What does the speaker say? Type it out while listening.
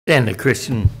And a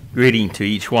Christian greeting to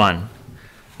each one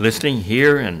listening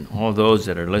here and all those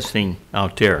that are listening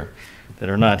out there that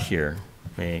are not here.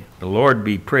 May the Lord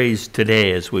be praised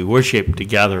today as we worship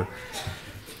together.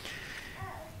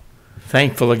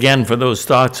 Thankful again for those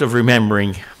thoughts of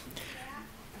remembering.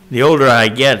 The older I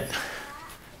get,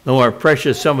 the more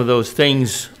precious some of those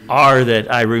things are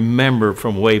that I remember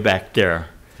from way back there.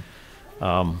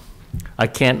 I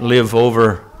can't live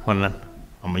over when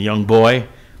I'm a young boy,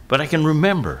 but I can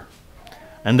remember.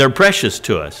 And they're precious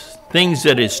to us, things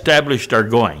that established our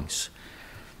goings.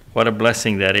 What a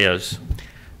blessing that is.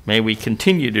 May we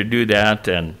continue to do that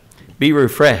and be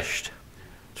refreshed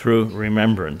through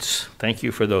remembrance. Thank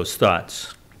you for those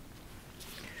thoughts.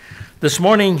 This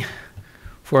morning,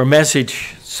 for a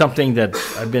message, something that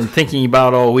I've been thinking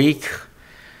about all week,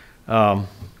 I've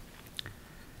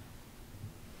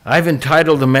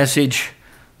entitled the message,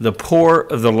 The Poor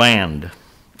of the Land,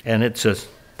 and it's a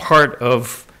part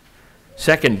of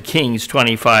 2 Kings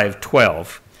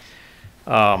 25:12.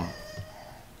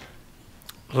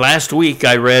 Last week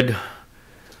I read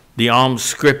the alms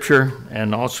scripture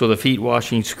and also the feet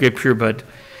washing scripture, but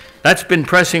that's been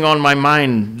pressing on my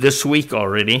mind this week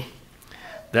already,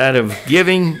 that of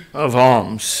giving of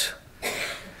alms.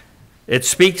 It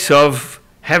speaks of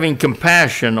having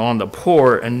compassion on the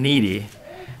poor and needy,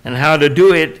 and how to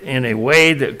do it in a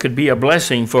way that could be a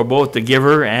blessing for both the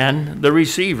giver and the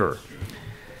receiver.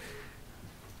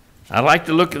 I'd like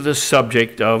to look at the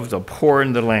subject of the poor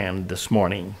in the land this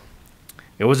morning.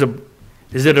 Is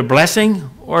it a blessing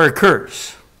or a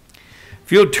curse?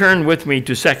 If you'll turn with me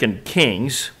to 2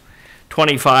 Kings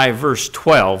 25, verse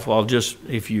 12,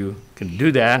 if you can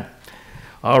do that,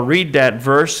 I'll read that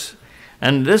verse.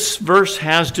 And this verse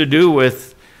has to do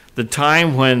with the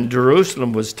time when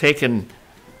Jerusalem was taken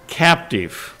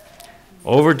captive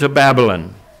over to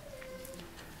Babylon.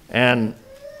 And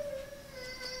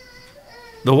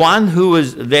the one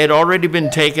they had already been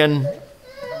taken,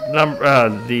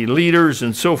 the leaders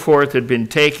and so forth had been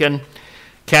taken,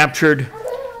 captured.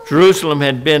 Jerusalem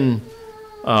had been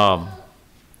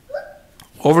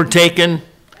overtaken,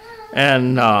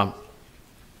 and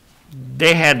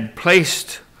they had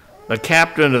placed the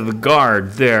captain of the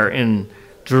guard there in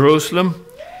Jerusalem.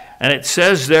 And it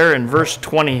says there in verse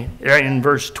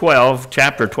 12,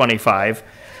 chapter 25,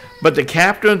 but the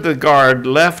captain of the guard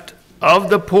left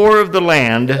of the poor of the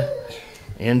land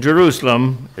in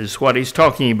Jerusalem, is what he's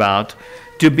talking about,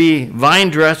 to be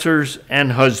vine dressers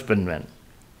and husbandmen.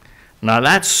 Now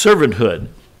that's servanthood,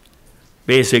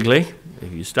 basically.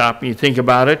 If you stop and you think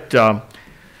about it,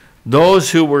 those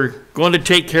who were going to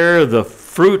take care of the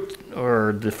fruit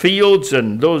or the fields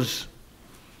and those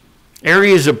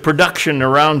areas of production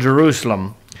around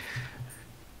Jerusalem,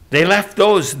 they left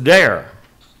those there.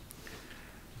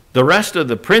 The rest of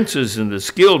the princes and the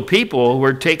skilled people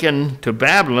were taken to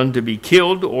Babylon to be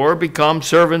killed or become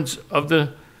servants of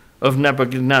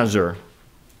Nebuchadnezzar.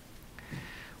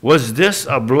 Was this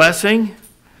a blessing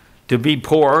to be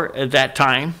poor at that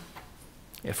time?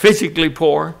 Physically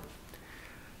poor?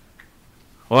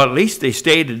 Well, at least they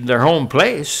stayed in their home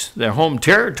place, their home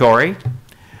territory.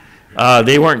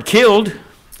 They weren't killed.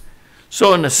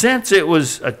 So in a sense, it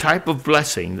was a type of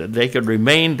blessing that they could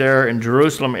remain there in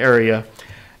Jerusalem area,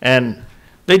 and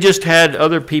they just had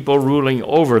other people ruling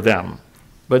over them.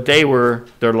 But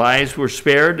their lives were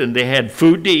spared, and they had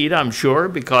food to eat, I'm sure,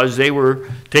 because they were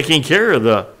taking care of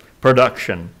the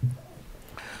production.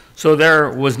 So there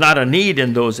was not a need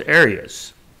in those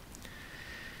areas.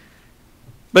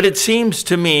 But it seems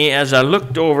to me, as I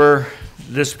looked over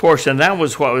this portion, that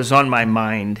was what was on my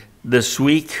mind this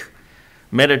week,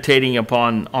 meditating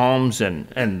upon alms,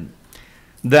 and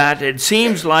that it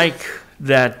seems like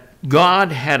that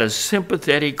God had a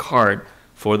sympathetic heart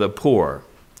for the poor.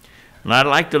 And I'd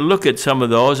like to look at some of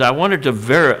those. I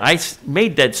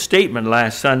made that statement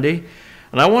last Sunday,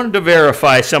 and I wanted to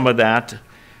verify some of that,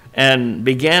 and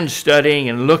began studying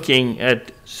and looking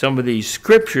at some of these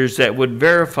scriptures that would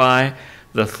verify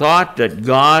the thought that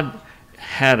God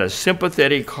had a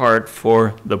sympathetic heart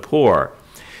for the poor.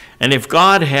 And if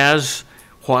God has,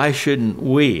 why shouldn't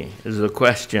we, is the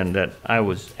question that I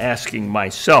was asking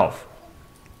myself.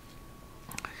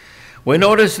 We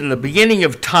notice in the beginning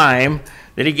of time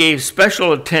that he gave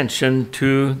special attention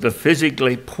to the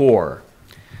physically poor,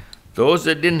 those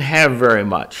that didn't have very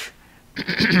much.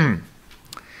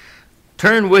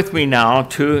 Turn with me now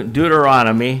to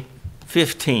Deuteronomy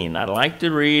 15. I'd like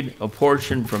to read a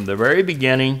portion from the very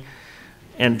beginning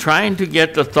and trying to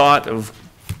get the thought of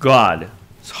God's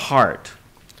heart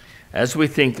as we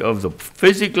think of the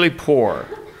physically poor.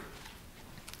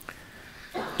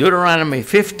 Deuteronomy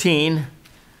 15,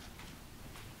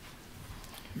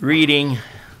 reading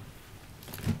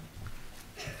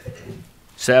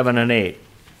 7 and 8.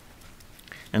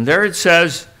 And there it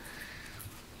says,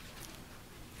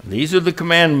 these are the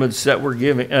commandments that were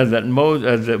given,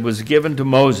 that was given to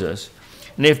Moses.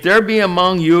 And if there be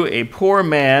among you a poor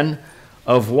man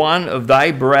of one of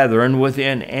thy brethren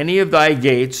within any of thy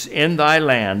gates in thy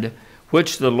land,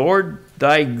 which the Lord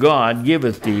thy God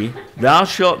giveth thee, thou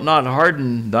shalt not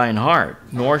harden thine heart,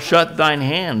 nor shut thine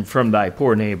hand from thy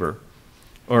poor neighbor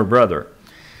or brother.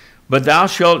 But thou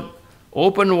shalt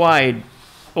open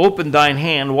thine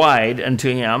hand wide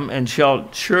unto him, and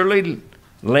shalt surely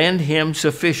lend him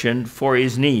sufficient for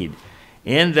his need,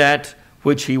 in that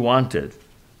which he wanteth.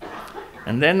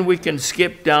 And then we can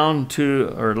skip down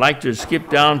to, or like to skip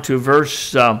down to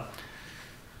verse 10.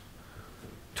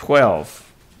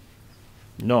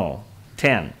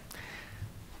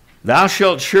 Thou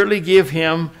shalt surely give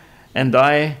him, and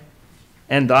thy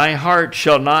heart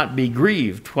shall not be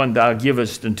grieved when thou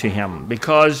givest unto him,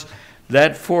 because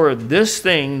that for this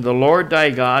thing the Lord thy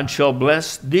God shall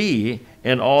bless thee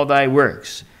in all thy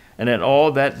works, and in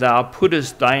all that thou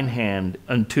puttest thine hand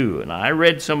unto. And I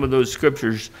read some of those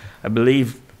scriptures, I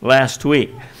believe, last week,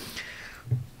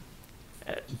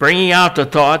 bringing out the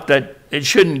thought that it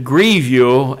shouldn't grieve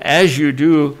you as you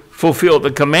do fulfill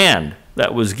the command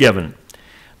that was given.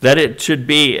 That it should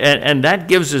be, and that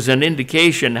gives us an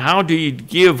indication, how do you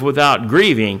give without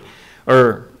grieving,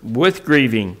 or with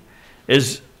grieving,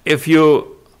 is if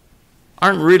you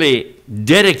aren't really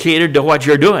dedicated to what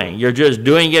you're doing. You're just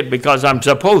doing it because I'm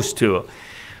supposed to.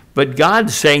 But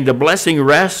God's saying the blessing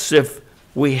rests if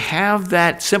we have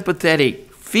that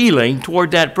sympathetic feeling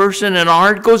toward that person, and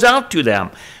our heart goes out to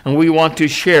them. And we want to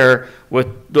share with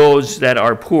those that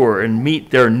are poor and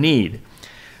meet their need.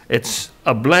 It's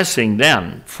a blessing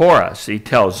then for us, he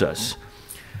tells us.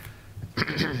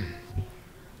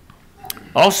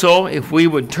 Also, if we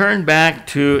would turn back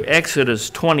to Exodus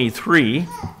 23,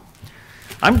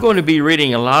 I'm going to be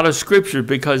reading a lot of scripture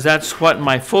because that's what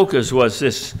my focus was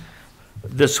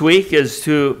this week, is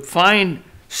to find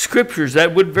scriptures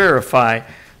that would verify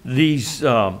these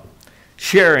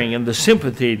sharing and the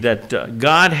sympathy that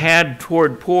God had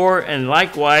toward poor, and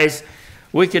likewise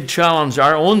we could challenge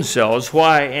our own selves.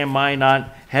 Why am I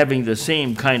not having the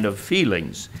same kind of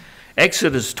feelings?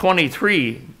 Exodus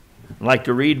 23, I'd like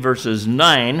to read verses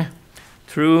 9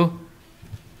 through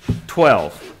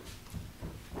 12.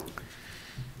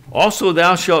 Also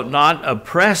thou shalt not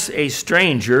oppress a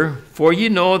stranger, for you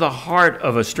know the heart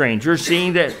of a stranger,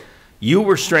 seeing that you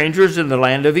were strangers in the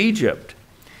land of Egypt.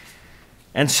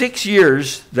 And 6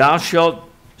 years thou shalt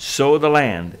sow the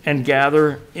land, and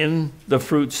gather in the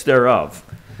fruits thereof.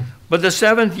 But the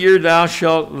 7th year thou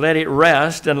shalt let it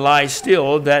rest and lie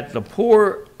still, that the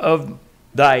poor of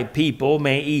thy people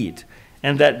may eat,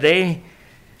 and that they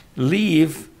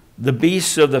leave the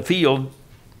beasts of the field,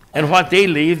 and what they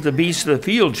leave the beasts of the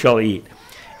field shall eat.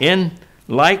 In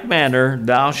like manner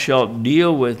thou shalt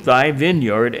deal with thy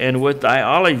vineyard and with thy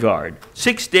oliveyard.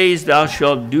 6 days thou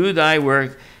shalt do thy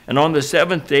work, and on the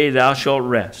 7th day thou shalt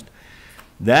rest,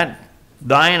 that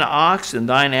thine ox and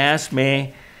thine ass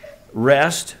may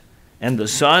rest, and the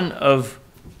son of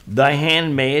thy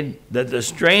handmaid, that the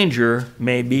stranger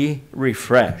may be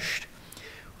refreshed.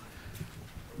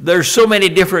 There's so many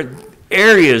different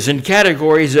areas and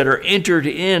categories that are entered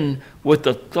in with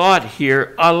the thought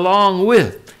here, along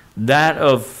with that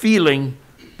of feeling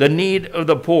the need of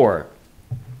the poor.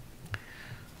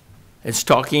 It's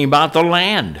talking about the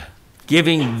land,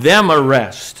 giving them a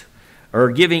rest,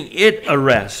 or giving it a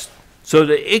rest, so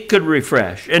that it could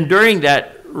refresh. And during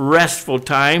that restful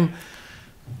time,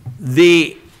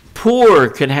 the poor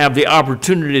can have the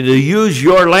opportunity to use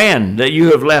your land that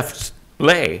you have left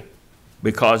lay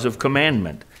because of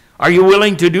commandment. Are you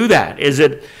willing to do that? Is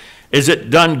it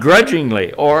done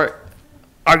grudgingly, or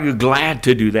are you glad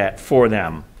to do that for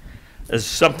them? It's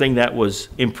something that was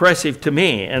impressive to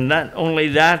me. And not only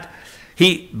that,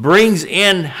 he brings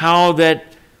in how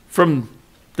that from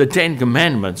the 10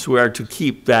 Commandments we are to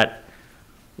keep that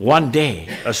one day,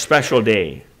 a special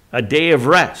day, a day of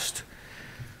rest.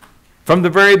 From the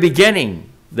very beginning,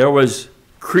 there was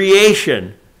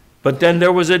creation, but then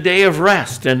there was a day of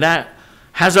rest, and that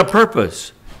has a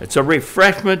purpose. It's a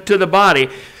refreshment to the body.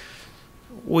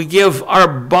 We give our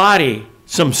body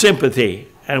some sympathy,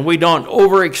 and we don't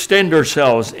overextend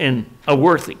ourselves in a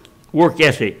work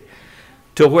ethic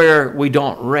to where we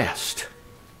don't rest.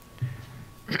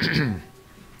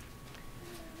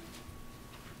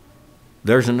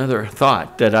 There's another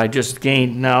thought that I just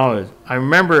gained now. I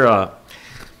remember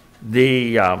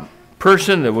the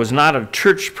person that was not a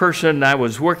church person I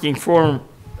was working for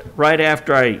right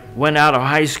after I went out of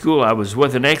high school. I was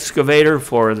with an excavator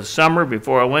for the summer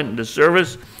before I went into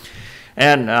service.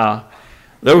 And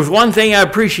There was one thing I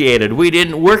appreciated. We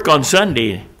didn't work on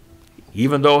Sunday,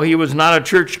 even though he was not a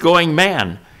church-going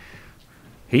man.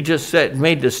 He just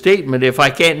made the statement, if I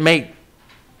can't make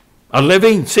a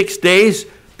living 6 days,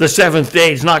 the seventh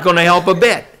day is not going to help a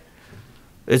bit.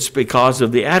 It's because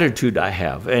of the attitude I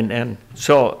have,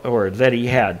 or that he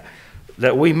had,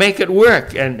 that we make it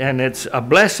work, and it's a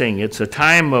blessing. It's a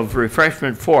time of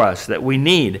refreshment for us that we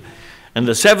need. And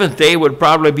the seventh day would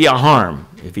probably be a harm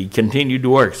if he continued to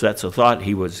work. So that's a thought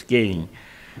he was gaining,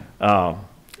 or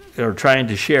trying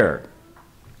to share.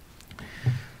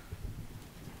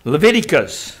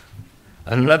 Leviticus,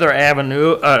 another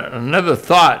avenue, another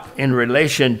thought in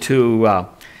relation to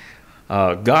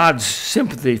God's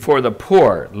sympathy for the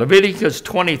poor. Leviticus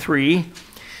 23,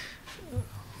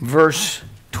 verse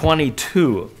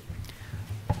 22.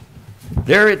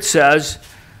 There it says,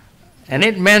 and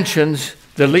it mentions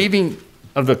the leaving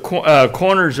of the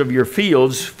corners of your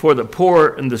fields for the poor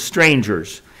and the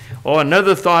strangers. Oh,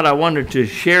 another thought I wanted to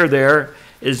share there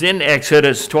is in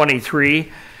Exodus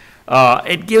 23.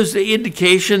 It gives the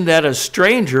indication that a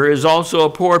stranger is also a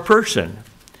poor person,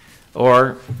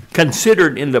 or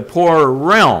considered in the poor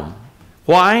realm.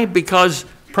 Why?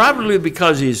 Probably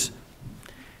because he's...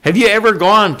 Have you ever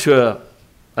gone to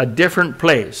a different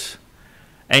place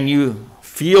and you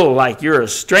feel like you're a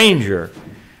stranger?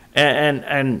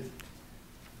 And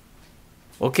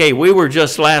okay, we were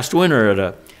just last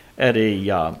winter at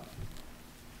a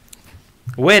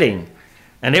wedding,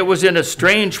 and it was in a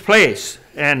strange place.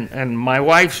 And my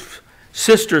wife's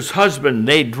sister's husband,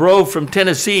 they drove from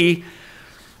Tennessee,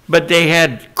 but they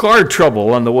had car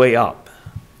trouble on the way up.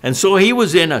 And so he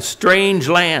was in a strange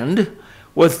land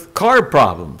with car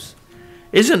problems.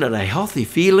 Isn't it a healthy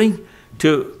feeling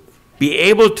to be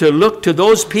able to look to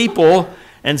those people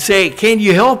and say, can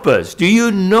you help us? Do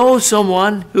you know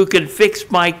someone who can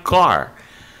fix my car?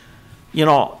 You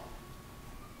know,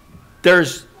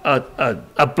 there's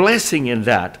a blessing in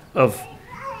that of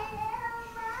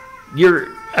you're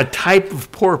a type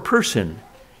of poor person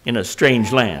in a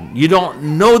strange land. You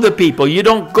don't know the people. You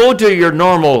don't go to your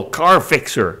normal car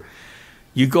fixer.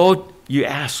 You go, you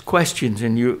ask questions,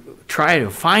 and you try to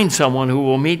find someone who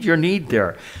will meet your need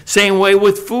there. Same way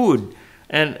with food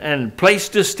and place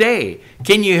to stay.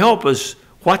 Can you help us?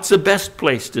 What's the best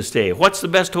place to stay? What's the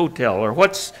best hotel? Or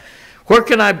where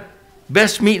can I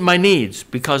best meet my needs?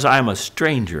 Because I'm a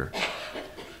stranger.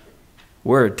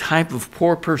 We're a type of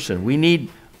poor person. We need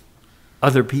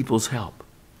other people's help.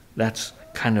 That's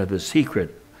kind of the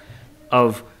secret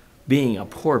of being a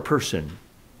poor person,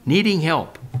 needing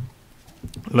help.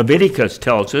 Leviticus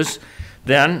tells us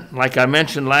then, like I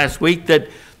mentioned last week, that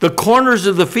the corners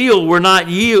of the field were not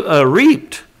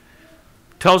reaped.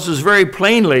 Tells us very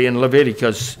plainly in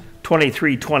Leviticus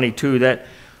 23:22 that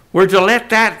we're to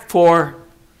let that for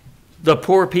the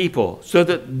poor people so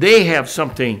that they have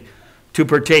something to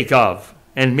partake of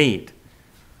and meet.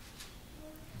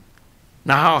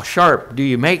 Now, how sharp do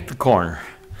you make the corner?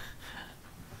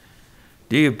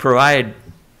 Do you provide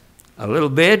a little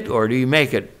bit, or do you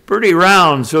make it pretty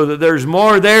round so that there's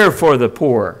more there for the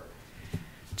poor?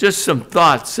 Just some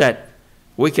thoughts that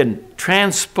we can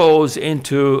transpose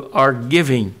into our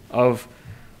giving of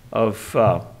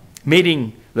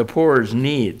meeting the poor's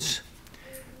needs.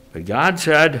 But God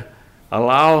said,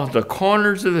 allow the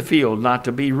corners of the field not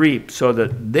to be reaped so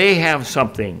that they have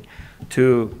something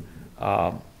to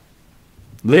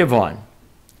live on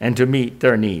and to meet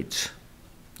their needs.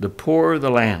 The poor of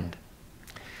the land.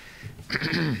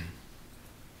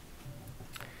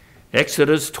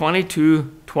 Exodus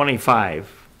 22:25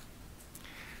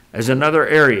 is another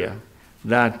area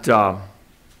that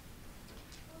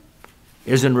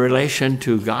is in relation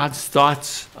to God's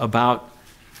thoughts about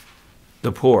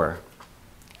the poor.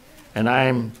 And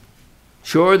I'm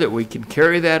sure that we can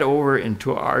carry that over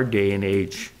into our day and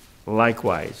age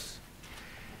likewise.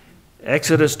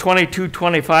 Exodus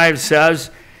 22:25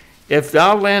 says, if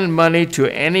thou lend money to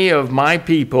any of my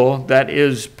people that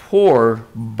is poor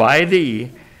by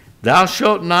thee, thou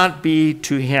shalt not be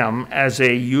to him as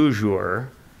a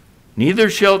usurer, neither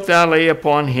shalt thou lay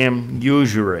upon him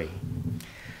usury.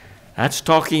 That's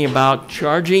talking about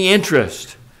charging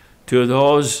interest to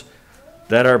those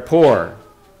that are poor.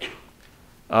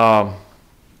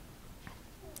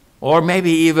 Or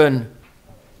maybe even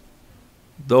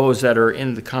those that are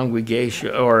in the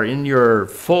congregation or in your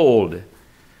fold.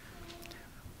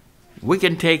 We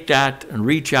can take that and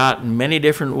reach out in many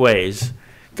different ways.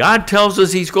 God tells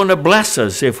us he's going to bless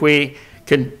us if we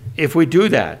do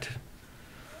that.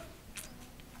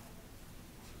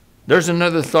 There's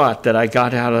another thought that I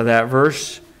got out of that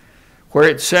verse where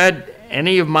it said,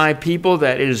 any of my people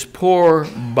that is poor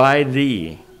by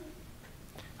thee.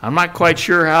 I'm not quite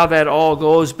sure how that all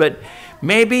goes, but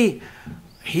maybe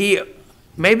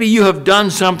you have done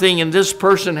something and this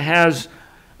person has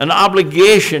an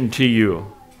obligation to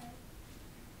you.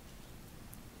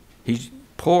 He's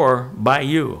poor by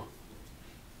you,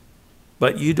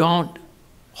 but you don't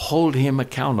hold him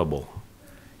accountable.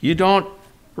 You don't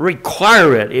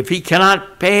require it. If he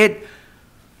cannot pay it,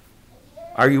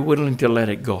 are you willing to let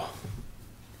it go?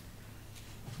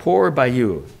 Poor by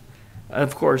you.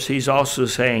 Of course, he's also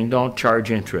saying don't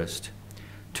charge interest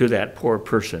to that poor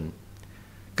person.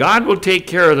 God will take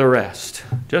care of the rest.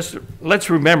 Just let's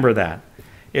remember that.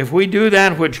 If we do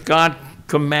that which God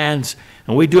commands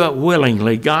and we do it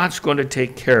willingly, God's going to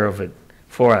take care of it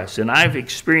for us. And I've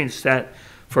experienced that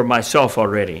for myself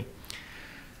already.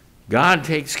 God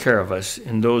takes care of us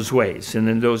in those ways and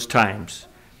in those times.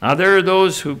 Now, there are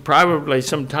those who probably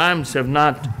sometimes have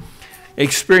not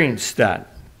experienced that.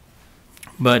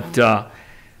 But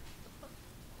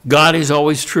God is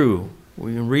always true.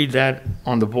 We can read that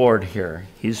on the board here.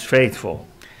 He's faithful.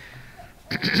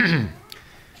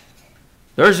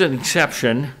 There's an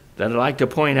exception that I'd like to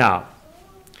point out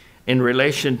in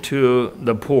relation to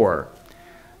the poor,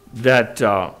 that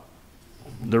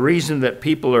the reason that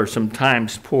people are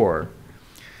sometimes poor.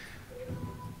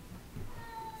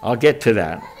 I'll get to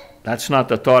that. That's not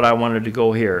the thought I wanted to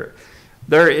go here.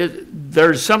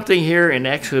 There's something here in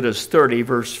Exodus 30,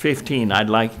 verse 15, I'd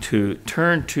like to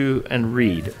turn to and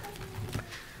read.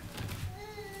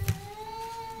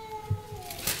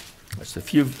 That's a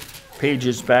few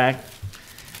pages back.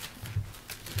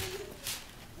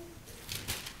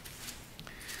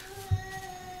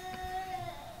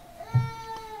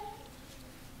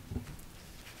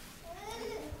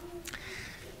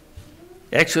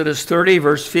 Exodus 30,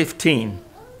 verse 15.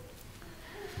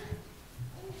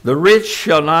 The rich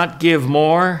shall not give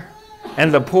more,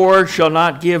 and the poor shall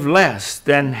not give less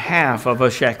than half of a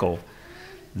shekel.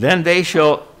 Then they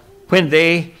shall, when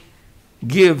they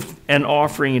give an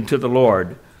offering to the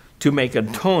Lord, to make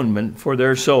atonement for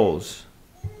their souls.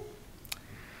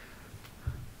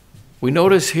 We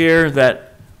notice here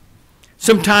that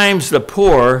sometimes the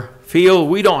poor feel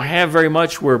we don't have very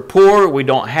much. We're poor, we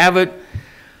don't have it.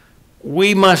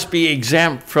 We must be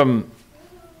exempt from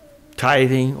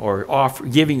tithing or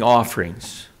giving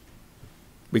offerings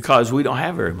because we don't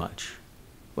have very much.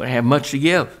 We don't have much to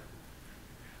give.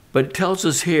 But it tells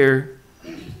us here,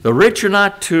 the rich are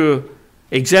not to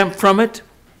exempt from it,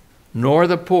 nor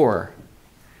the poor.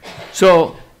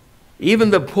 So even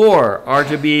the poor are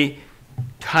to be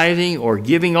tithing or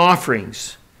giving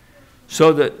offerings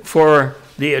so that for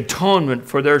the atonement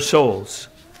for their souls.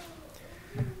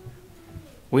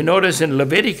 We notice in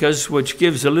Leviticus, which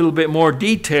gives a little bit more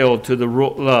detail to the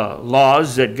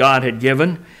laws that God had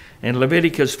given, in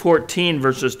Leviticus 14,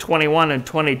 verses 21 and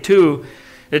 22,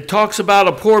 it talks about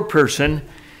a poor person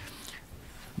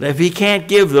that if he can't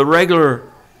give the regular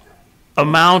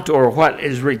amount or what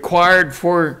is required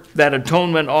for that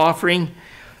atonement offering,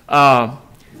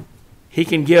 he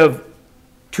can give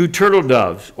 2 turtle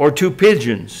doves or 2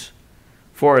 pigeons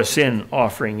for a sin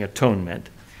offering atonement.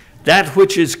 That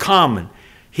which is common.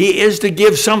 He is to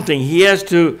give something. He has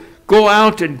to go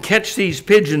out and catch these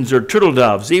pigeons or turtle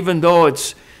doves, even though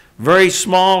it's very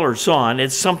small or so on.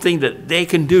 It's something that they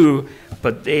can do,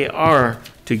 but they are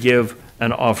to give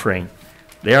an offering.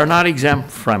 They are not exempt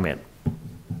from it.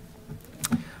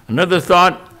 Another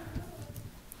thought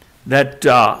that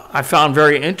I found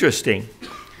very interesting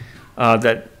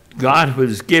that God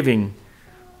was giving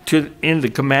in the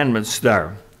commandments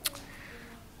there.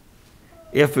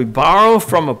 If we borrow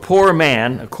from a poor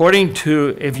man,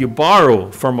 if you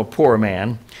borrow from a poor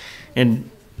man,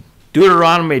 in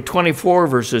Deuteronomy 24,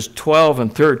 verses 12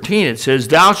 and 13, it says,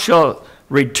 "Thou shalt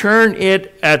return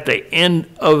it at the end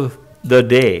of the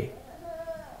day."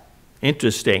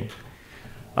 Interesting.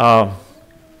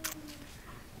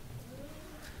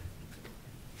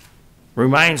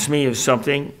 Reminds me of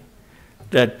something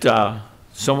that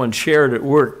someone shared at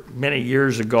work many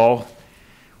years ago,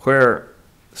 where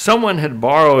someone had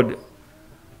borrowed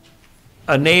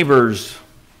a neighbor's,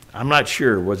 I'm not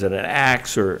sure, was it an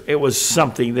axe or it was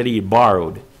something that he had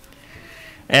borrowed.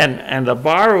 And the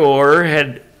borrower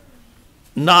had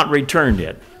not returned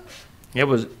it. It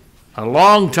was a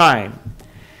long time.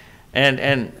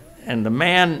 And the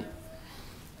man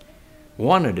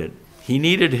wanted it. He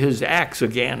needed his axe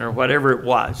again or whatever it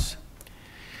was.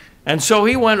 And so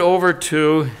he went over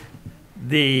to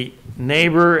the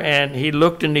neighbor and he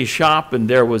looked in his shop and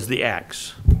there was the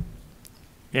axe.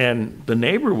 And the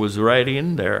neighbor was right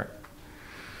in there.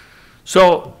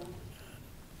 So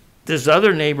this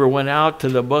other neighbor went out to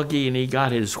the buggy and he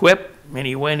got his whip and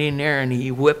he went in there and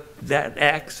he whipped that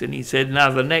axe and he said, now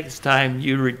the next time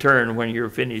you return when you're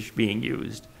finished being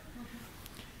used.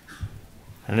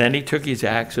 And then he took his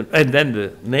axe, and then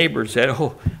the neighbor said,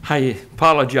 oh, I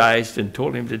apologized and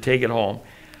told him to take it home.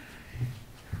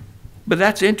 But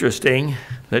that's interesting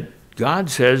that God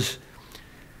says,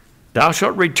 thou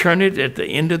shalt return it at the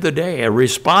end of the day, a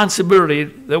responsibility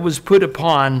that was put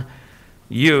upon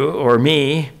you or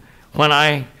me when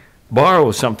I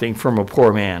borrow something from a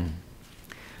poor man.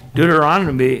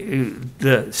 Deuteronomy,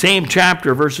 the same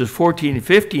chapter, verses 14 and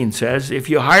 15 says, if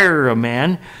you hire a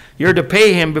man, you're to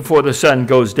pay him before the sun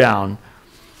goes down.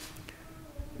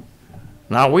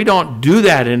 Now, we don't do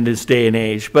that in this day and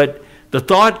age, but the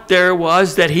thought there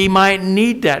was that he might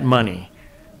need that money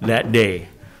that day.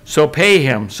 So pay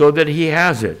him so that he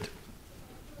has it.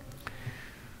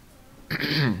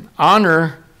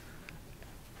 Honor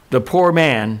the poor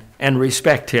man and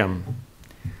respect him.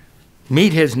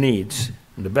 Meet his needs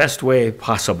in the best way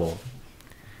possible.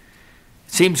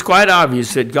 It seems quite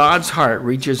obvious that God's heart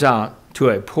reaches out to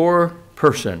a poor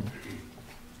person.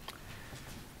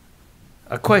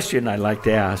 A question I'd like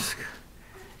to ask: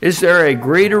 is there a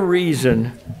greater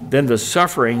reason than the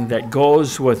suffering that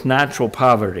goes with natural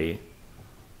poverty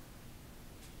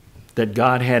that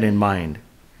God had in mind?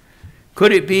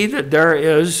 Could it be that there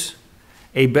is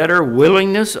a better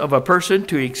willingness of a person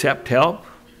to accept help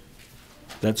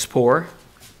that's poor?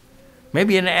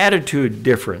 Maybe an attitude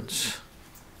difference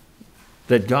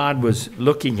that God was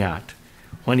looking at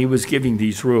when he was giving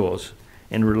these rules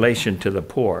in relation to the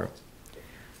poor.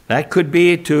 That could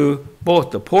be to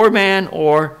both the poor man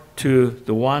or to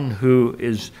the one who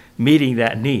is meeting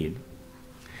that need.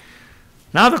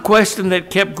 Now the question that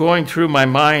kept going through my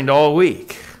mind all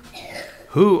week: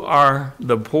 who are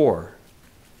the poor?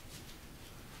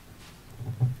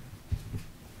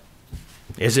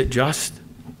 Is it just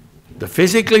the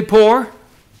physically poor?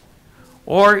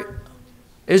 Or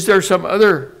is there some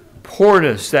other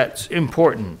poorness that's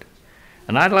important?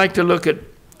 And I'd like to look at,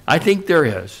 I think there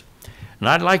is, and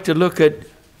I'd like to look at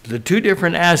the two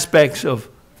different aspects of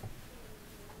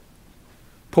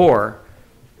poor,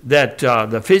 that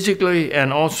the physically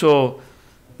and also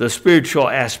the spiritual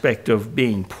aspect of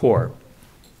being poor.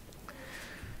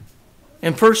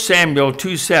 In 1 Samuel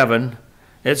 2:7,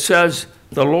 it says,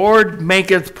 the Lord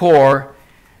maketh poor,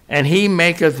 and he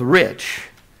maketh rich.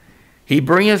 He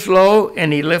bringeth low,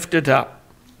 and he lifteth up.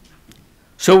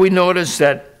 So we notice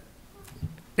that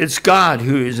it's God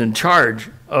who is in charge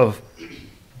of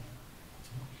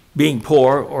being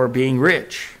poor or being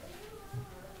rich.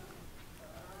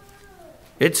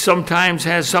 It sometimes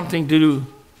has something to do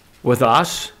with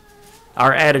us,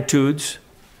 our attitudes,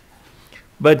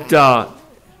 but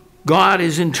God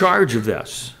is in charge of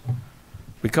this,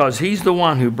 because he's the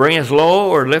one who bringeth low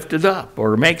or lifteth up,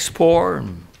 or makes poor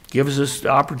and gives us the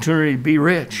opportunity to be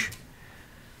rich.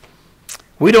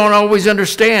 We don't always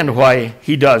understand why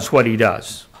he does what he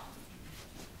does.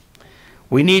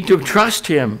 We need to trust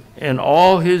him in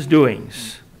all his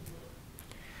doings.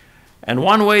 And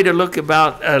one way to look at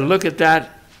that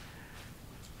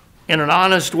in an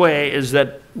honest way is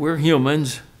that we're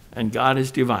humans and God is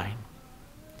divine.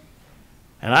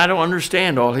 And I don't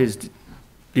understand all his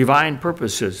divine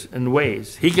purposes and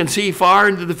ways. He can see far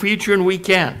into the future and we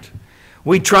can't.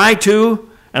 We try to,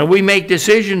 and we make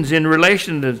decisions in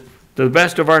relation to the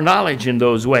best of our knowledge in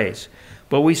those ways.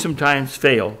 But we sometimes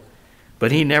fail.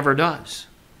 But he never does.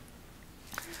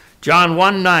 John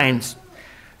 1:9,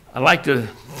 I like to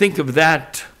think of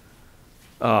that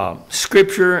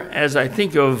scripture as I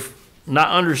think of not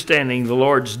understanding the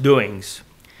Lord's doings.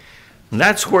 And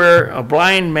that's where a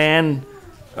blind man,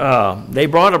 they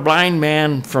brought a blind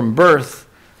man from birth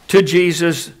to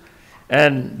Jesus,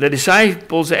 and the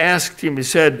disciples asked him, he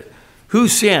said, who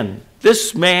sinned,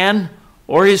 this man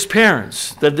or his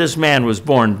parents, that this man was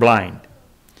born blind?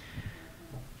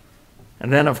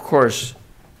 And then, of course,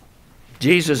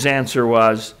 Jesus' answer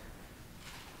was,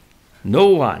 no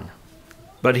one,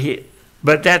 but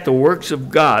that the works of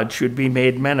God should be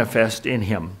made manifest in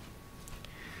him.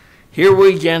 Here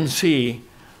we again see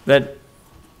that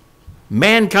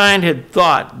mankind had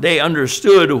thought they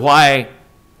understood why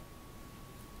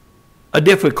a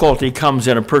difficulty comes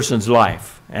in a person's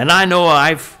life. And I know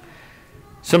I've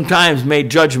sometimes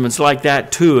made judgments like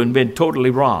that too and been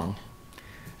totally wrong.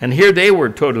 And here they were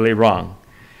totally wrong.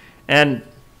 And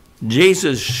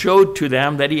Jesus showed to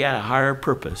them that he had a higher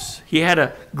purpose. He had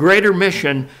a greater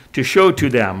mission to show to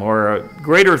them, or a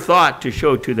greater thought to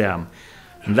show to them.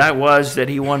 And that was that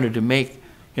he wanted to make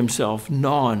himself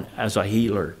known as a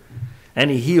healer.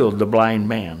 And he healed the blind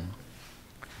man.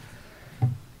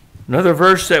 Another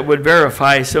verse that would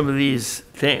verify some of these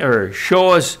things, or show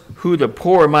us who the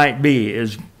poor might be,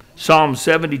 is Psalm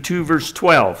 72, verse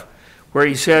 12, where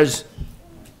he says,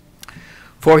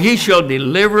 For he shall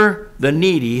deliver the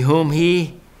needy for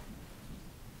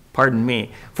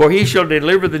he shall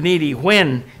deliver the needy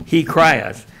when he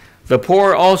crieth, the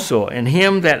poor also, and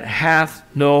him that hath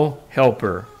no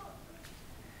helper.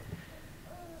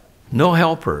 No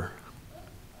helper.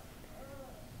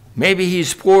 Maybe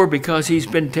he's poor because he's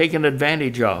been taken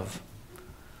advantage of,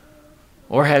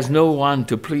 or has no one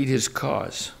to plead his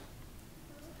cause,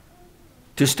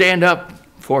 to stand up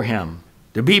for him,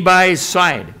 to be by his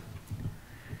side.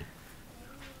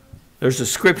 There's a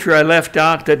scripture I left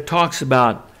out that talks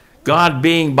about God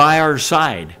being by our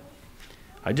side.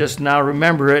 I just now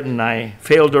remember it and I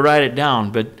failed to write it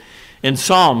down, but in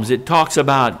Psalms it talks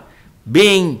about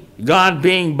God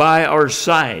being by our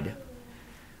side.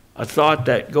 A thought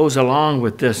that goes along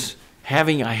with this,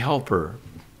 having a helper,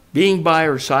 being by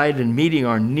our side and meeting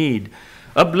our need,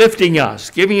 uplifting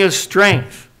us, giving us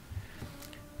strength.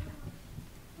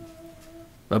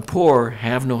 The poor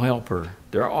have no helper.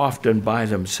 They're often by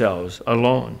themselves,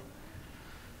 alone.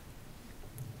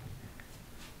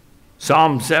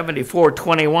 Psalm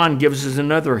 74:21 gives us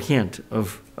another hint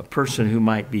of a person who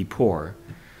might be poor.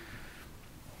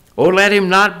 O let him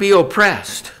not be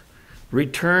oppressed.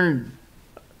 Let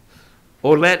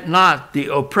not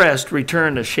the oppressed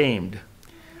return ashamed.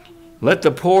 Let the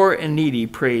poor and needy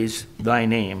praise thy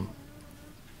name.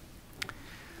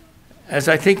 As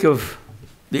I think of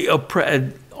the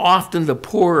oppressed, often the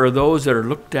poor are those that are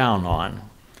looked down on.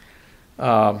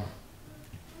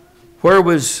 Where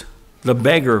was the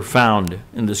beggar found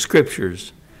in the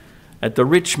scriptures? At the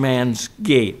rich man's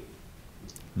gate.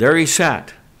 There he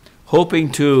sat,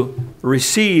 hoping to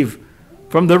receive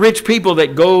from the rich people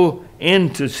that go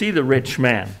in to see the rich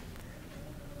man.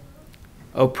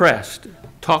 Oppressed.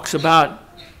 Talks about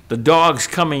the dogs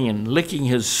coming and licking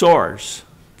his sores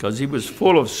because he was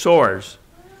full of sores.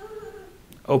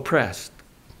 Oppressed.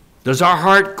 Does our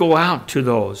heart go out to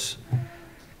those,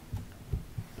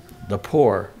 the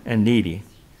poor and needy?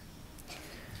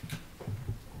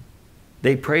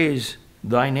 They praise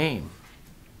thy name.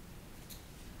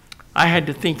 I had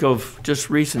to think of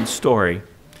just recent story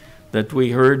that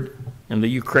we heard in the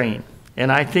Ukraine.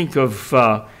 And I think of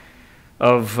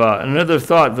another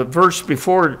thought. The verse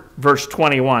before verse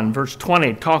 21, verse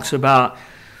 20 talks about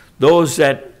those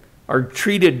that are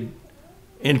treated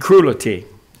in cruelty.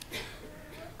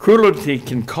 Cruelty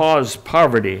can cause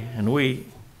poverty, and we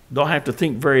don't have to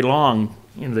think very long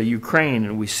in the Ukraine,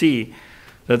 and we see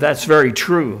that that's very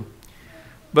true.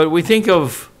 But we think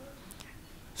of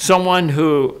someone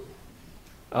who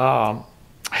there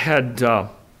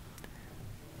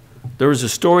was a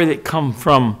story that come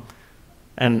from,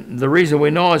 and the reason we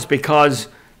know is because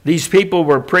these people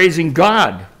were praising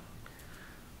God.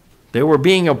 They were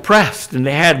being oppressed, and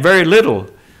they had very little.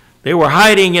 They were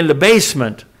hiding in the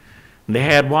basement, and they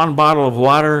had one bottle of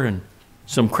water and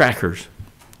some crackers,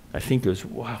 I think is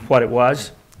what it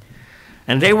was.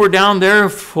 And they were down there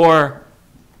for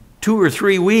 2 or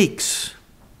 3 weeks.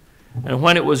 And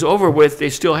when it was over with, they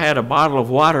still had a bottle of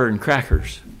water and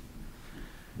crackers.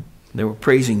 They were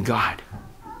praising God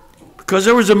because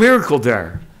there was a miracle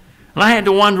there. And I had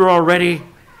to wonder already,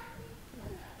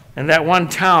 in that one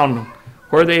town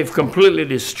where they've completely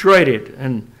destroyed it,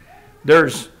 and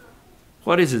there's,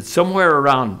 somewhere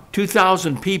around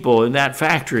 2,000 people in that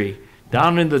factory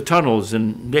down in the tunnels,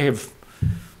 and they have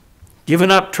given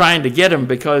up trying to get them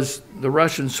because the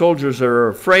Russian soldiers are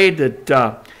afraid that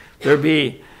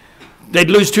they'd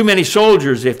lose too many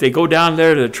soldiers if they go down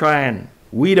there to try and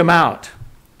weed them out.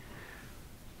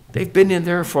 They've been in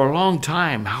there for a long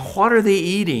time. What are they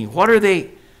eating? What are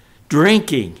they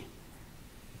drinking?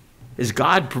 Is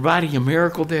God providing a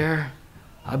miracle there?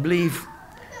 I believe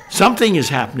something is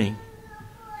happening.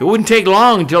 It wouldn't take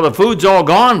long until the food's all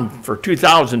gone for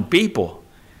 2,000 people.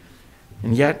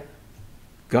 And yet,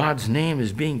 God's name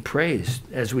is being praised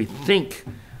as we think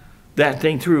that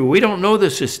thing through. We don't know the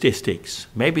statistics.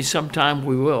 Maybe sometime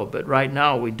we will, but right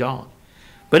now we don't.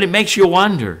 But it makes you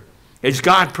wonder, is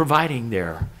God providing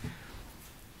there?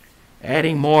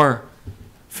 Adding more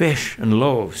fish and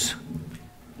loaves,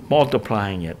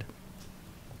 multiplying it.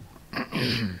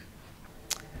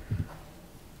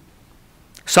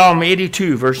 Psalm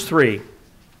 82, verse 3,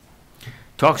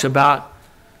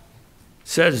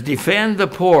 says, defend the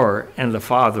poor and the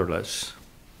fatherless.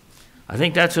 I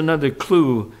think that's another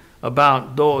clue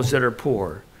about those that are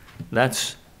poor.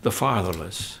 That's the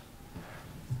fatherless.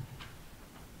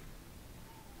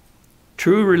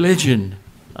 True religion,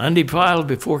 undefiled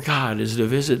before God, is to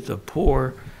visit the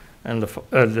poor and the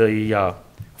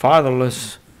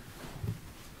fatherless.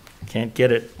 Can't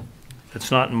get it. It's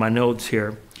not in my notes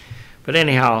here. But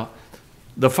anyhow,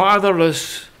 the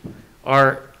fatherless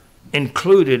are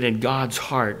included in God's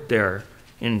heart there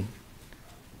in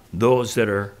those that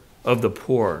are of the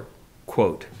poor,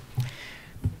 quote.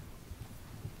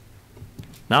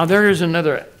 Now there is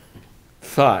another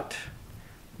thought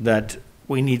that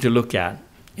we need to look at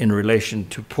in relation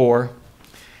to poor.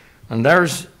 And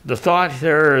there's the thought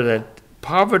there that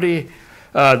poverty,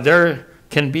 there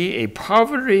can be a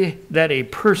poverty that a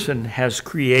person has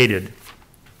created.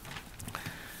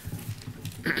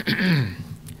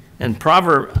 In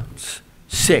Proverbs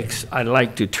 6, I'd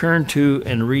like to turn to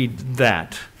and read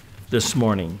that this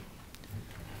morning.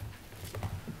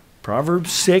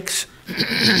 Proverbs 6,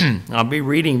 I'll be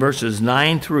reading verses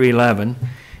 9 through 11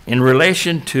 in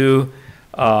relation to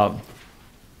a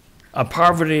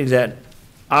poverty that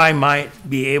I might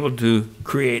be able to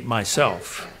create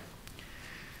myself.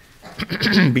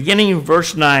 Beginning in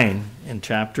verse 9 in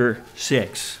chapter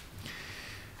 6.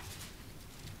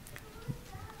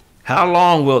 How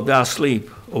long wilt thou sleep,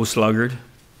 O sluggard?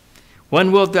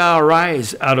 When wilt thou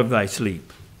arise out of thy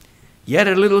sleep? Yet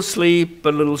a little sleep, a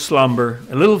little slumber,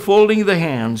 a little folding of the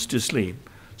hands to sleep.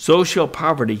 So shall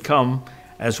poverty come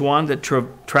as one that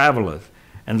traveleth,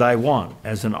 and thy want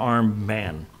as an armed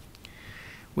man.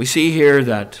 We see here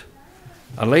that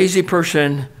a lazy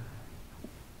person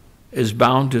is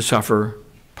bound to suffer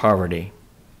poverty.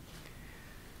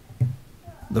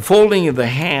 The folding of the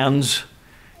hands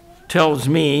tells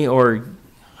me, or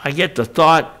I get the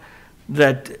thought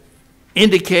that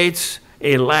indicates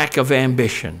a lack of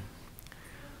ambition.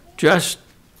 Just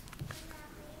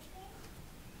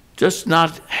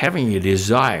not having a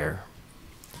desire.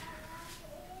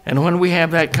 And when we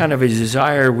have that kind of a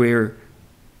desire, we're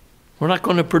not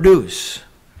going to produce.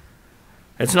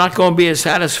 It's not going to be a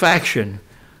satisfaction.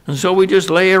 And so we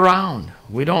just lay around.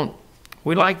 We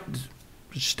like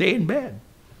to stay in bed.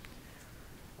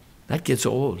 That gets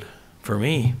old for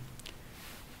me.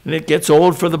 And it gets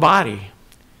old for the body.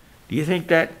 Do you think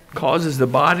that causes the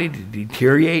body to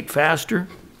deteriorate faster?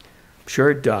 I'm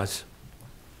sure it does.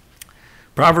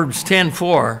 Proverbs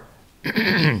 10:4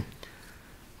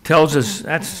 tells us,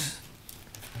 that's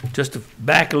just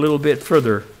back a little bit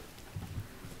further.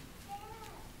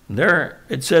 There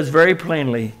it says very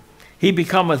plainly, he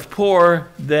becometh poor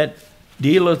that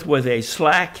dealeth with a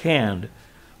slack hand,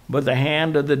 but the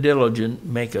hand of the diligent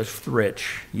maketh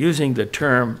rich. Using the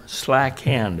term slack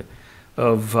hand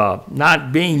of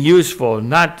not being useful,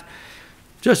 not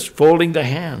just folding the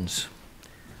hands,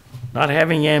 not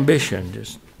having ambition,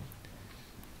 just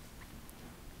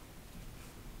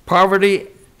poverty.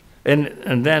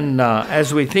 And then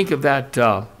as we think of that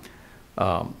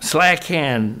slack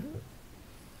hand,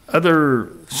 other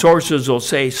sources will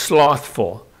say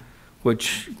slothful,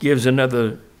 which gives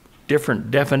another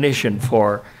different definition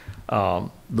for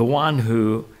the one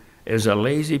who is a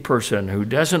lazy person who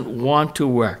doesn't want to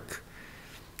work.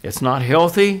 It's not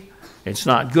healthy, it's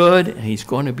not good, and he's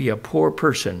going to be a poor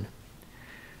person.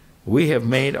 We have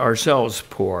made ourselves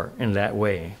poor in that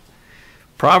way.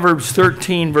 Proverbs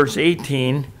 13, verse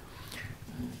 18,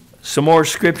 some more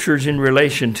scriptures in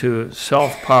relation to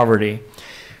self-poverty.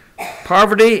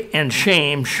 Poverty and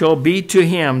shame shall be to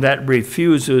him that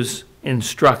refuses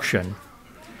instruction,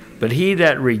 but he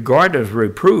that regardeth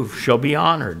reproof shall be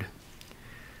honored.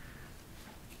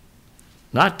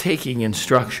 Not taking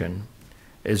instruction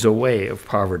is a way of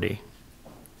poverty.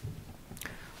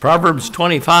 Proverbs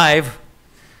 25,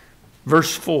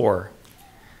 verse 4.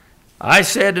 I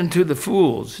said unto the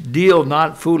fools, deal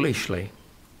not foolishly.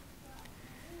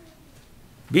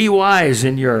 Be wise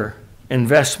in your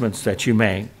investments that you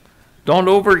make. Don't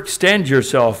overextend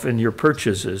yourself in your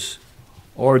purchases,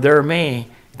 or there may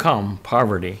come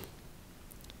poverty.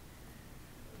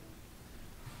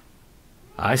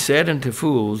 I said unto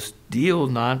fools, deal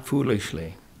not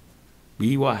foolishly.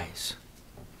 Be wise.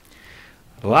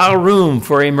 Allow room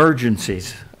for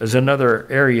emergencies is another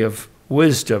area of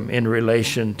wisdom in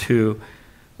relation to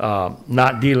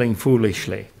not dealing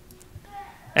foolishly.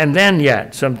 And then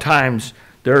yet, sometimes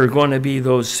there are going to be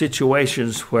those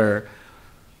situations where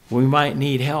we might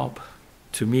need help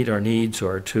to meet our needs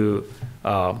or to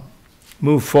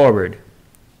move forward.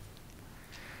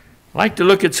 I'd like to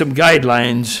look at some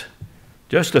guidelines,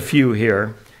 just a few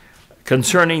here,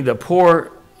 concerning the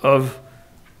poor of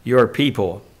your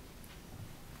people.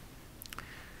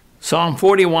 Psalm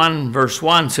 41, verse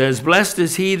 1 says, blessed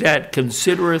is he that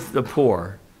considereth the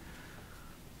poor.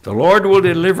 The Lord will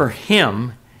deliver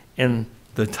him in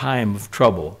the time of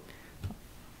trouble.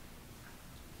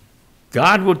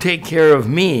 God will take care of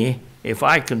me if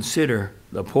I consider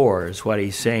the poor, is what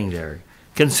he's saying there.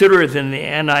 Considereth in the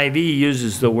NIV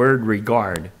uses the word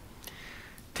regard,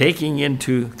 taking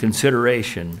into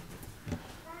consideration.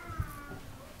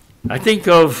 I think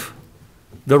of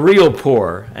the real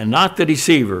poor and not the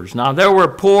deceivers. Now, there were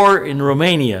poor in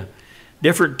Romania,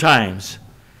 different times,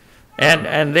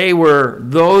 and they were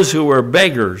those who were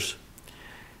beggars.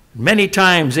 Many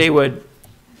times they would,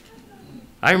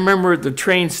 I remember at the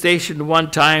train station one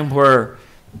time where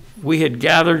we had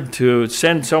gathered to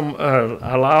send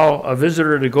allow a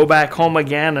visitor to go back home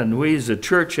again, and we as a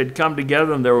church had come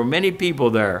together, and there were many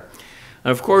people there.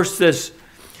 And of course, this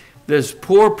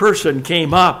poor person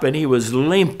came up, and he was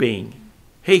limping.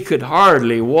 He could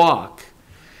hardly walk,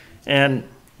 and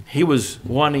he was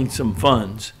wanting some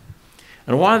funds.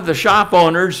 And one of the shop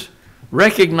owners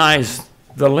recognized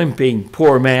the limping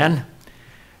poor man,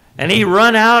 and he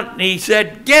run out and he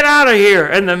said, "Get out of here!"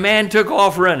 And the man took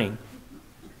off running.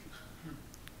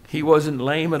 He wasn't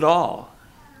lame at all.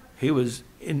 He was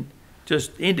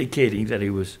just indicating that he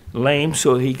was lame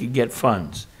so he could get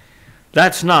funds.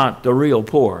 That's not the real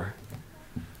poor.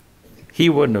 He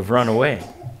wouldn't have run away.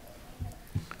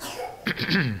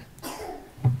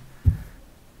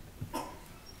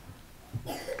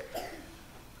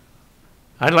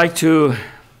 I'd like to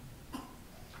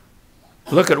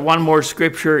look at one more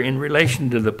scripture in relation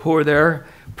to the poor there.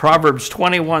 Proverbs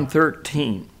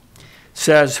 21:13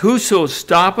 says, "Whoso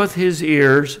stoppeth his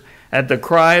ears at the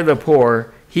cry of the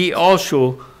poor, he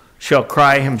also shall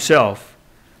cry himself,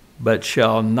 but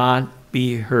shall not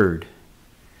be heard."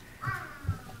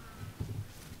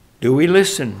 Do we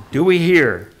listen? Do we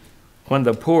hear when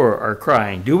the poor are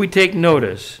crying? Do we take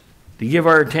notice to give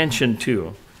our attention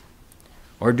to?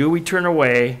 Or do we turn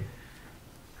away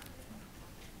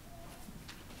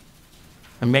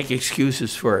and make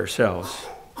excuses for ourselves?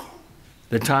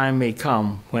 The time may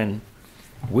come when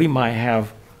we might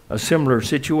have a similar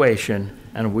situation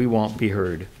and we won't be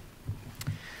heard.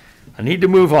 I need to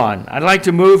move on. I'd like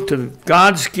to move to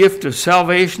God's gift of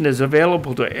salvation is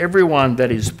available to everyone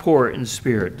that is poor in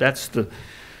spirit. That's the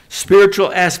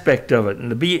spiritual aspect of it.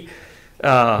 And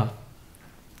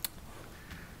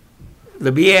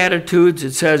the Beatitudes,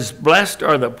 it says, "Blessed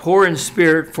are the poor in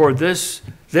spirit, for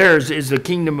theirs is the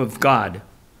kingdom of God."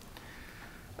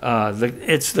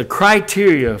 It's the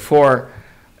criteria for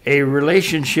a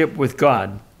relationship with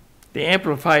God. The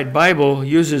Amplified Bible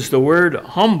uses the word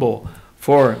humble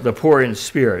for the poor in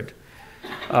spirit.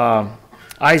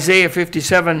 Isaiah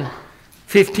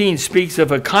 57:15 speaks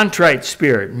of a contrite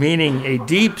spirit, meaning a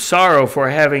deep sorrow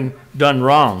for having done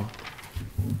wrong.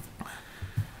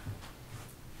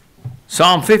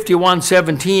 Psalm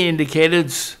 51:17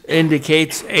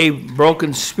 indicates a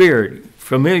broken spirit.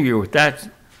 Familiar with that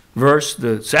verse?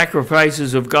 The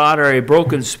sacrifices of God are a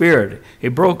broken spirit, a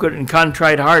broken and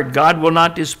contrite heart God will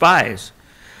not despise.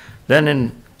 Then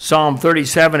in Psalm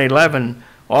 37:11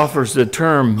 offers the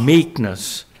term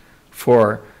meekness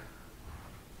for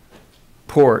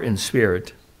poor in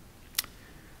spirit.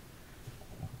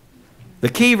 The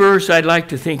key verse I'd like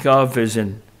to think of is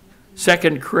in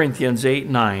 2 Corinthians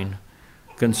 8:9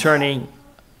 concerning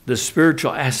the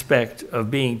spiritual aspect of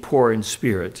being poor in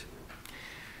spirit.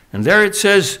 And there it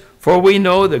says, "For we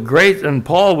know the grace," and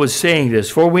Paul was saying this,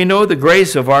 "for we know the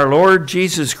grace of our Lord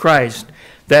Jesus Christ,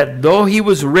 that though he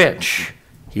was rich,"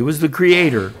 he was the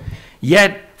creator,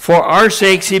 "yet for our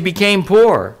sakes he became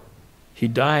poor." He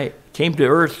came to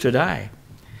earth to die.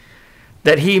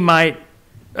 That ye might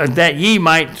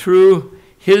through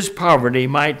his poverty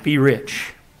might be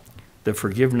rich. The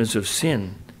forgiveness of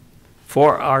sin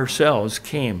for ourselves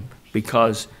came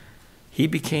because he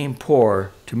became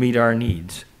poor to meet our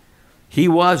needs. He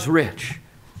was rich.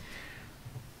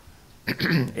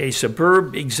 A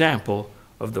superb example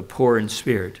of the poor in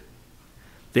spirit.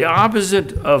 The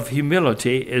opposite of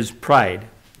humility is pride.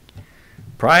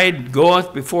 Pride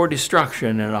goeth before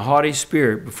destruction, and a haughty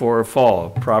spirit before a fall.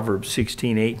 Proverbs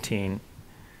 16:18.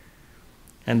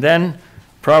 And then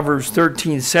Proverbs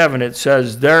 13:7, it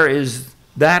says, "There is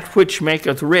that which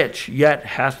maketh rich, yet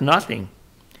hath nothing.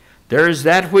 There is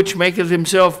that which maketh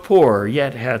himself poor,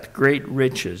 yet hath great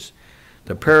riches."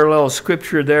 The parallel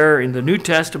scripture there in the New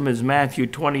Testament is Matthew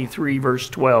 23, verse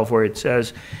 12, where it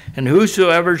says, "And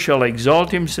whosoever shall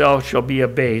exalt himself shall be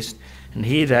abased, and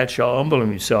he that shall humble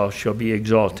himself shall be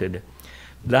exalted."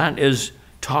 That is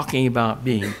talking about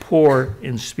being poor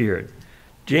in spirit.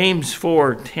 James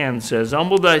 4:10 says,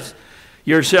 "Humble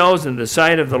yourselves in the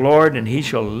sight of the Lord, and he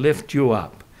shall lift you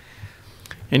up."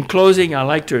 In closing, I'd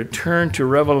like to turn to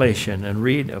Revelation and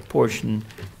read a portion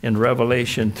in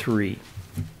Revelation 3.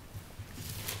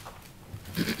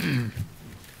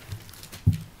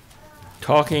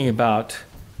 Talking about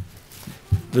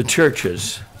the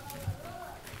churches.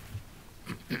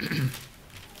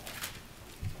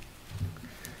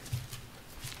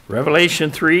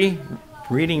 Revelation 3,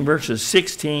 reading verses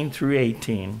 16 through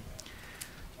 18,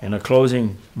 and a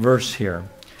closing verse here.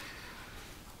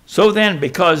 So then,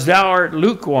 because thou art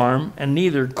lukewarm, and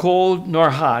neither cold nor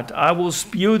hot, I will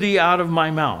spew thee out of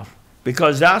my mouth.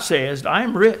 Because thou sayest, I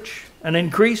am rich, and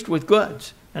increased with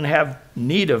goods, and have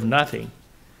need of nothing,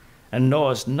 and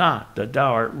knowest not that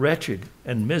thou art wretched,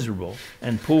 and miserable,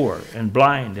 and poor, and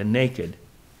blind, and naked.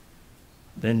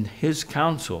 Then his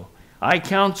counsel, I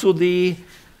counsel thee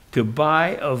to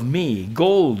buy of me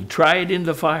gold tried in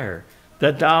the fire,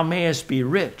 that thou mayest be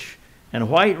rich, and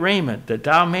white raiment, that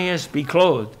thou mayest be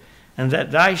clothed, and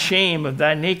that thy shame of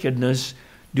thy nakedness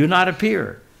do not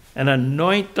appear, and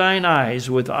anoint thine eyes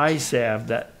with eye salve,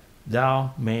 that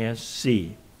thou mayest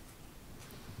see.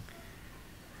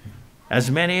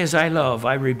 As many as I love,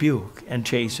 I rebuke and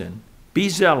chasten. Be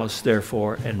zealous,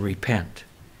 therefore, and repent.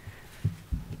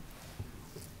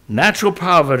 Natural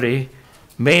poverty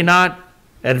may not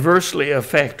adversely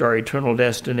affect our eternal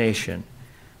destination,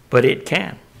 but it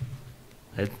can,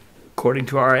 according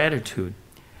to our attitude.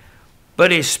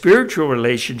 But a spiritual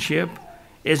relationship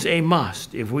is a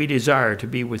must if we desire to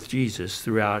be with Jesus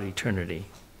throughout eternity.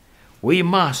 We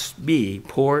must be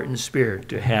poor in spirit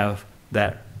to have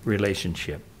that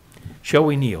relationship. Shall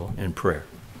we kneel in prayer?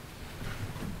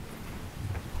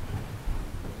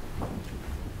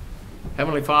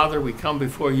 Heavenly Father, we come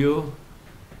before you.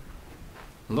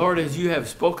 Lord, as you have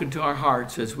spoken to our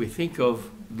hearts as we think of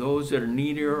those that are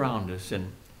needy around us,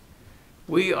 and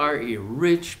we are a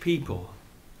rich people.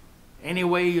 Any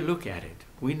way you look at it,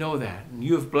 we know that. And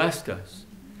you have blessed us.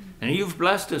 And you've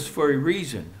blessed us for a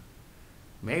reason.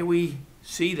 May we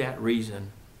see that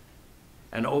reason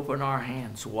and open our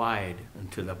hands wide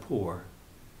unto the poor.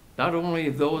 Not only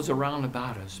those around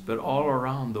about us, but all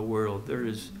around the world. There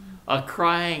is a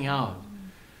crying out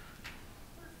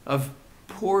of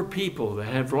poor people that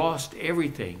have lost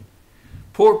everything.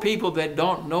 Poor people that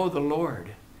don't know the Lord.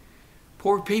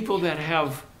 Poor people that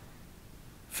have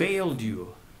failed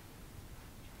you.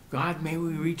 God, may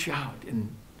we reach out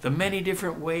in the many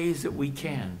different ways that we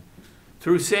can,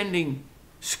 through sending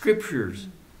scriptures,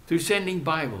 through sending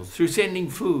Bibles, through sending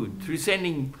food, through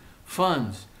sending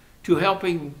funds, to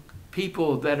helping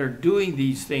people that are doing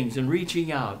these things and reaching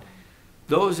out,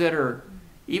 those that are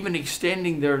even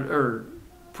extending or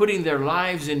putting their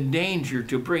lives in danger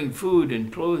to bring food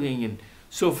and clothing and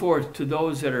so forth to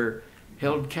those that are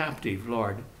held captive,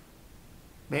 Lord.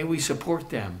 May we support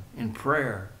them in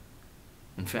prayer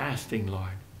and fasting,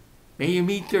 Lord. May you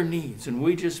meet their needs. And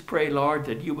we just pray, Lord,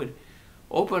 that you would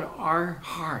open our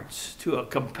hearts to a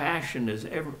compassion as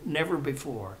never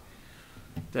before,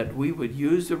 that we would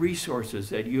use the resources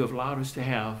that you have allowed us to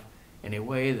have in a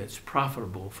way that's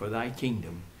profitable for thy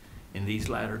kingdom in these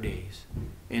latter days.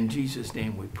 In Jesus'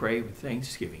 name we pray with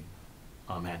thanksgiving.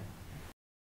 Amen.